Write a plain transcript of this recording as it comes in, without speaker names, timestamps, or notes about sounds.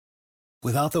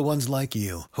Without the ones like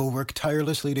you, who work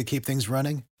tirelessly to keep things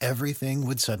running, everything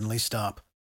would suddenly stop.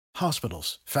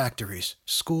 Hospitals, factories,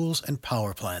 schools, and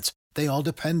power plants, they all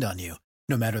depend on you.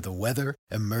 No matter the weather,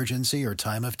 emergency, or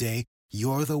time of day,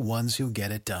 you're the ones who get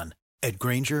it done. At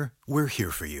Grainger, we're here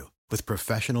for you with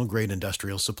professional-grade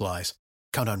industrial supplies.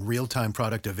 Count on real-time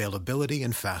product availability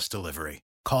and fast delivery.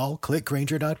 Call, click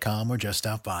Grainger.com, or just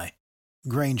stop by.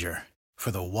 Grainger, for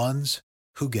the ones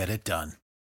who get it done.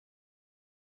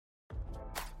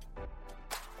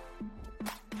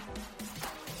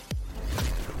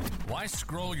 Why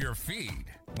scroll your feed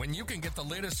when you can get the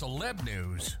latest celeb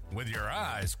news with your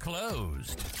eyes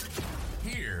closed?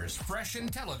 Here's fresh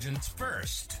intelligence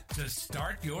first to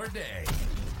start your day.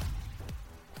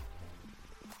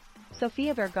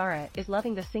 Sofia Vergara is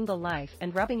loving the single life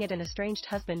and rubbing it in estranged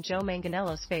husband Joe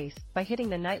Manganiello's face by hitting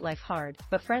the nightlife hard,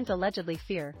 but friends allegedly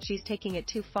fear she's taking it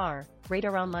too far,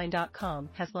 RadarOnline.com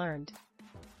has learned.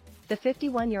 The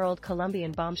 51-year-old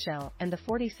Colombian bombshell and the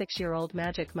 46-year-old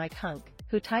Magic Mike Hunk,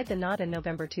 who tied the knot in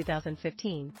November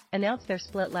 2015, announced their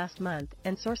split last month,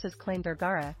 and sources claim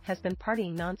Vergara has been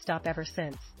partying non-stop ever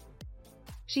since.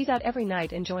 She's out every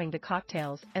night enjoying the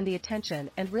cocktails and the attention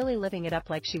and really living it up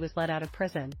like she was let out of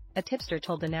prison, a tipster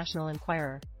told the National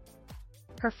Enquirer.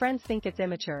 Her friends think it's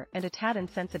immature and a tad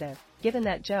insensitive, given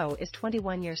that Joe is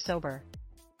 21 years sober.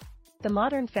 The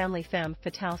modern family femme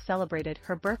fatale celebrated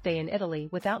her birthday in Italy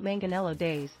without Manganiello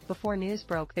days before news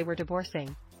broke they were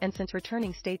divorcing, and since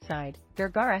returning stateside,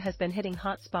 Vergara has been hitting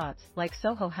hot spots like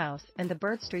Soho House and the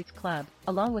Bird Streets Club,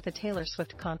 along with a Taylor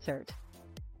Swift concert.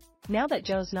 Now that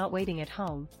Joe's not waiting at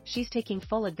home, she's taking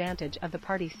full advantage of the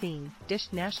party scene,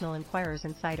 dished National Enquirer's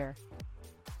insider.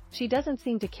 She doesn't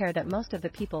seem to care that most of the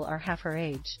people are half her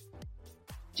age.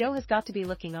 Joe has got to be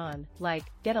looking on, like,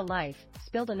 get a life,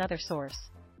 spilled another source.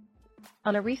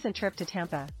 On a recent trip to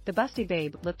Tampa, the busty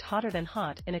babe looked hotter than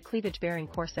hot in a cleavage-bearing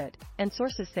corset, and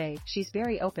sources say she's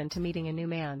very open to meeting a new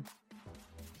man.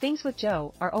 Things with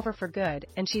Joe are over for good,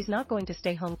 and she's not going to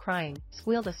stay home crying,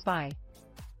 squealed a spy.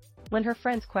 When her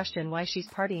friends question why she's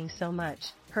partying so much,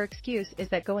 her excuse is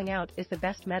that going out is the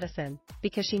best medicine,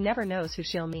 because she never knows who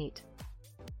she'll meet.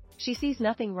 She sees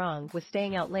nothing wrong with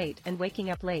staying out late and waking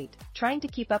up late, trying to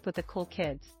keep up with the cool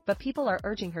kids, but people are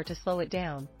urging her to slow it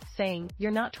down, saying,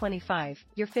 "You're not 25,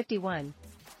 you're 51.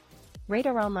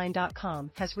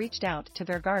 RadarOnline.com has reached out to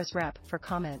Vergara's rep for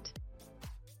comment.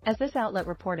 As this outlet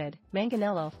reported,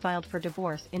 Manganiello filed for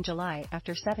divorce in July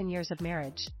after 7 years of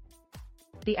marriage.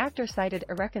 The actor cited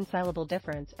irreconcilable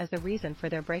difference as the reason for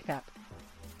their breakup.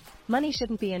 Money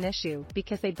shouldn't be an issue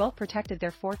because they both protected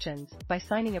their fortunes by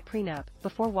signing a prenup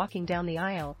before walking down the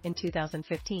aisle in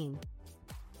 2015.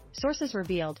 Sources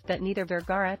revealed that neither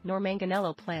Vergara nor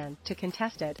Manganiello plan to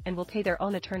contest it and will pay their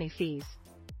own attorney fees.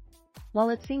 While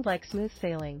it seemed like smooth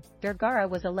sailing, Vergara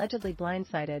was allegedly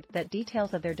blindsided that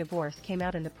details of their divorce came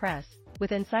out in the press,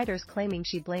 with insiders claiming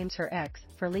she blames her ex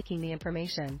for leaking the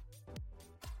information.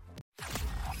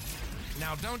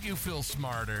 Now, don't you feel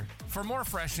smarter? For more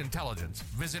fresh intelligence,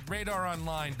 visit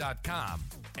RadarOnline.com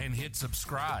and hit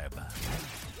subscribe.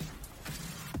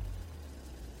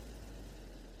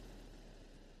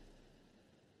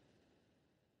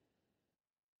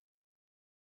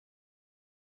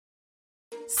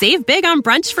 Save big on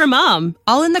brunch for mom,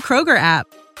 all in the Kroger app.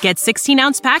 Get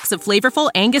 16-ounce packs of flavorful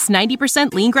Angus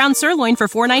 90% lean ground sirloin for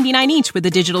 $4.99 each with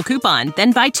a digital coupon.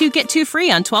 Then buy 2, get 2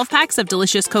 free on 12 packs of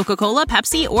delicious Coca-Cola,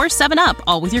 Pepsi, or 7-Up,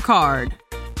 all with your card.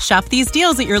 Shop these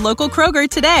deals at your local Kroger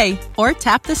today, or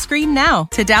tap the screen now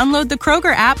to download the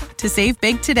Kroger app to save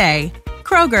big today.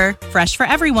 Kroger, fresh for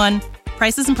everyone.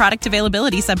 Prices and product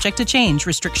availability subject to change.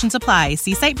 Restrictions apply.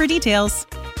 See site for details.